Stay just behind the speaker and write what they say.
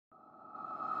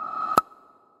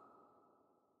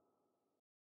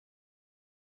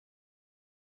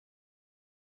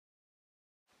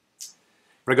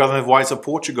Regarding the wines of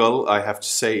Portugal, I have to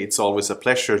say it's always a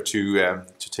pleasure to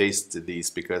taste these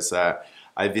because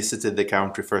I visited the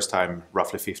country first time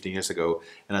roughly 15 years ago,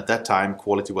 and at that time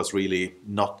quality was really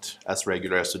not as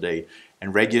regular as today.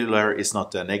 And regular is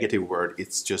not a negative word;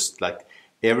 it's just like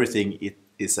everything. It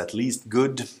is at least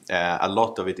good. A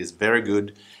lot of it is very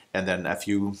good, and then a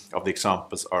few of the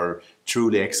examples are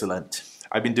truly excellent.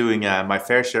 I've been doing my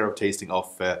fair share of tasting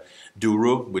of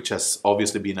Douro, which has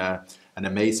obviously been an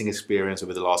amazing experience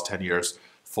over the last 10 years,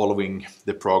 following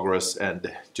the progress and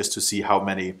just to see how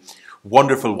many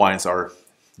wonderful wines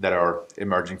that are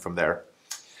emerging from there.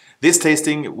 This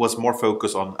tasting was more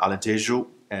focused on Alentejo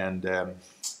and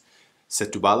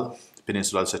Setúbal,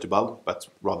 Peninsula Setúbal, but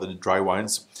rather the dry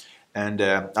wines. And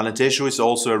Alentejo is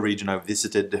also a region I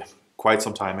visited quite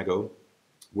some time ago.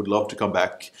 Would love to come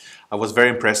back. I was very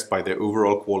impressed by the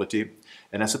overall quality,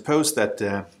 and I suppose that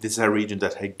this is a region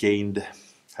that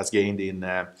has gained in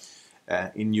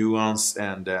nuance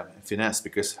and finesse,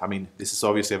 because I mean this is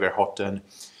obviously a very hot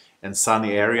and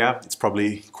sunny area. It's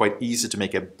probably quite easy to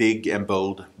make a big and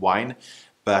bold wine,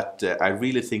 but I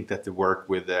really think that the work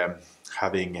with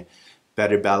having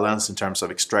better balance in terms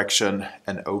of extraction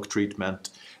and oak treatment,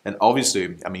 and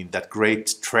obviously I mean that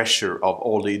great treasure of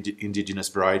all the indigenous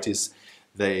varieties,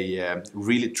 they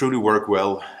really truly work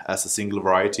well as a single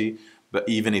variety. But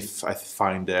even if I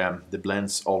find the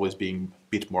blends always being a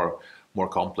bit more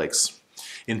complex.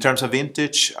 In terms of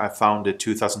vintage, I found the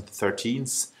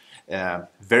 2013s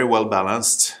very well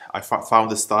balanced. I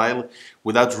found the style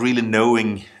without really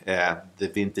knowing the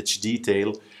vintage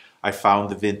detail. I found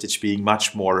the vintage being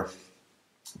much more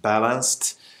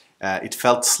balanced. It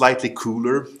felt slightly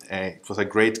cooler. It was a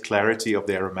great clarity of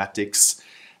the aromatics.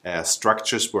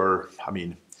 Structures were, I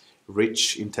mean,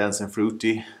 rich, intense, and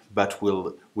fruity, but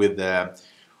with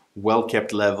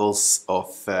well-kept levels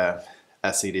of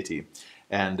acidity.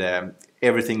 And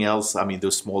everything else, I mean,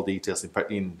 those small details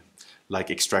in like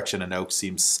extraction and oak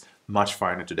seems much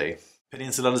finer today.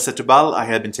 Peninsula de Setúbal, I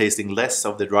had been tasting less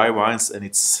of the dry wines, and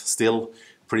it's still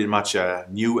pretty much a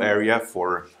new area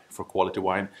for quality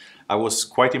wine. I was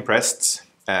quite impressed.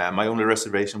 My only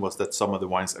reservation was that some of the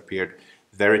wines appeared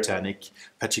very tannic,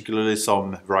 particularly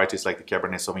some varieties like the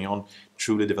Cabernet Sauvignon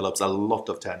truly develops a lot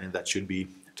of tannin that should be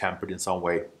tempered in some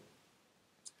way.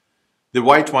 The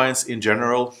white wines in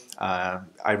general,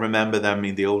 I remember them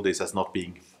in the old days as not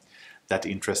being that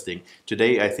interesting.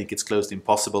 Today I think it's close to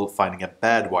impossible finding a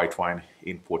bad white wine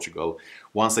in Portugal.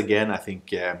 Once again, I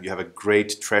think you have a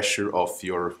great treasure of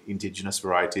your indigenous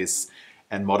varieties,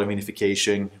 and modern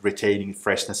vinification, retaining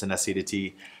freshness and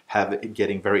acidity,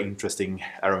 getting very interesting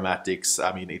aromatics.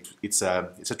 I mean, it's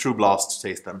a true blast to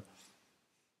taste them.